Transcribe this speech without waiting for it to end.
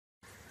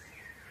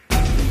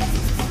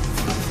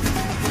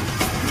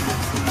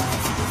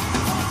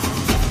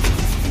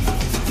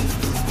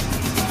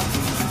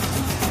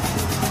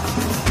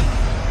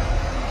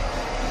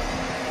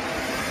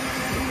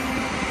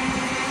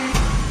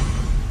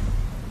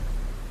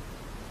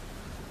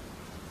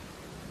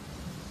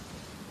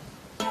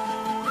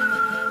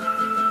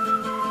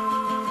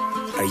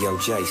young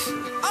Jason.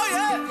 Oh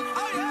yeah,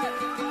 oh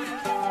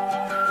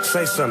yeah.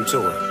 Say something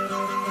to her.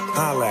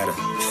 Holla at her.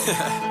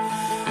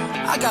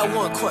 I got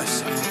one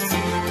question.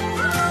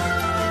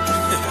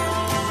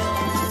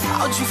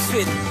 How'd you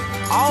fit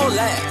all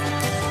that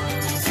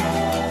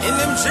in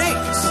them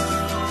jeans?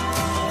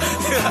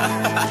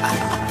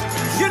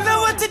 You know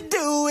what to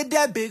do with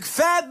that big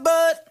fat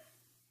butt.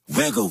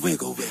 Wiggle,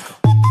 wiggle, wiggle.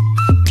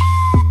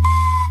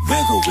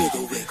 Wiggle,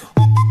 wiggle, wiggle.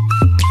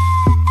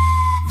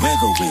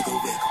 Wiggle, wiggle,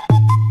 wiggle.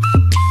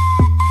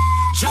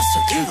 Just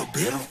a little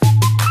bit of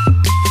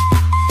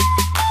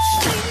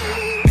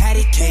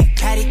patty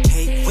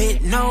cake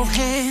with no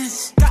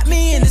hands. Got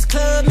me in this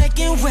club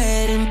making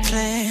wedding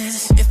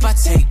plans. If I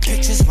take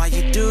pictures while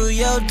you do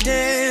your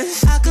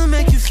dance, I can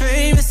make you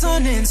famous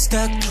on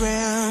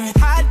Instagram.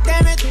 Hot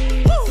damn it,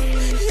 woo.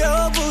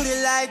 Your booty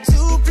like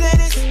 2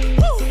 planets.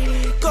 Woo.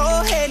 Go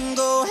ahead and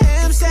go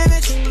ham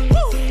sandwich.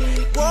 Woo.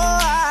 Whoa,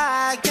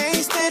 I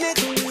can't stand it.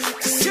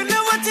 'Cause you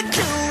know what to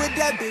do with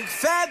that big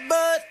fat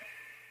butt.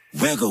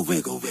 wiggle,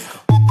 wiggle,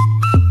 wiggle.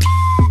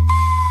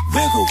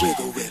 Wiggle,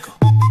 wiggle, wiggle.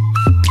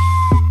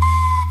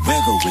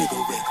 Wiggle,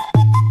 wiggle, wiggle.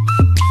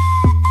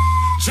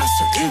 Just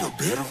a little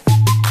bit of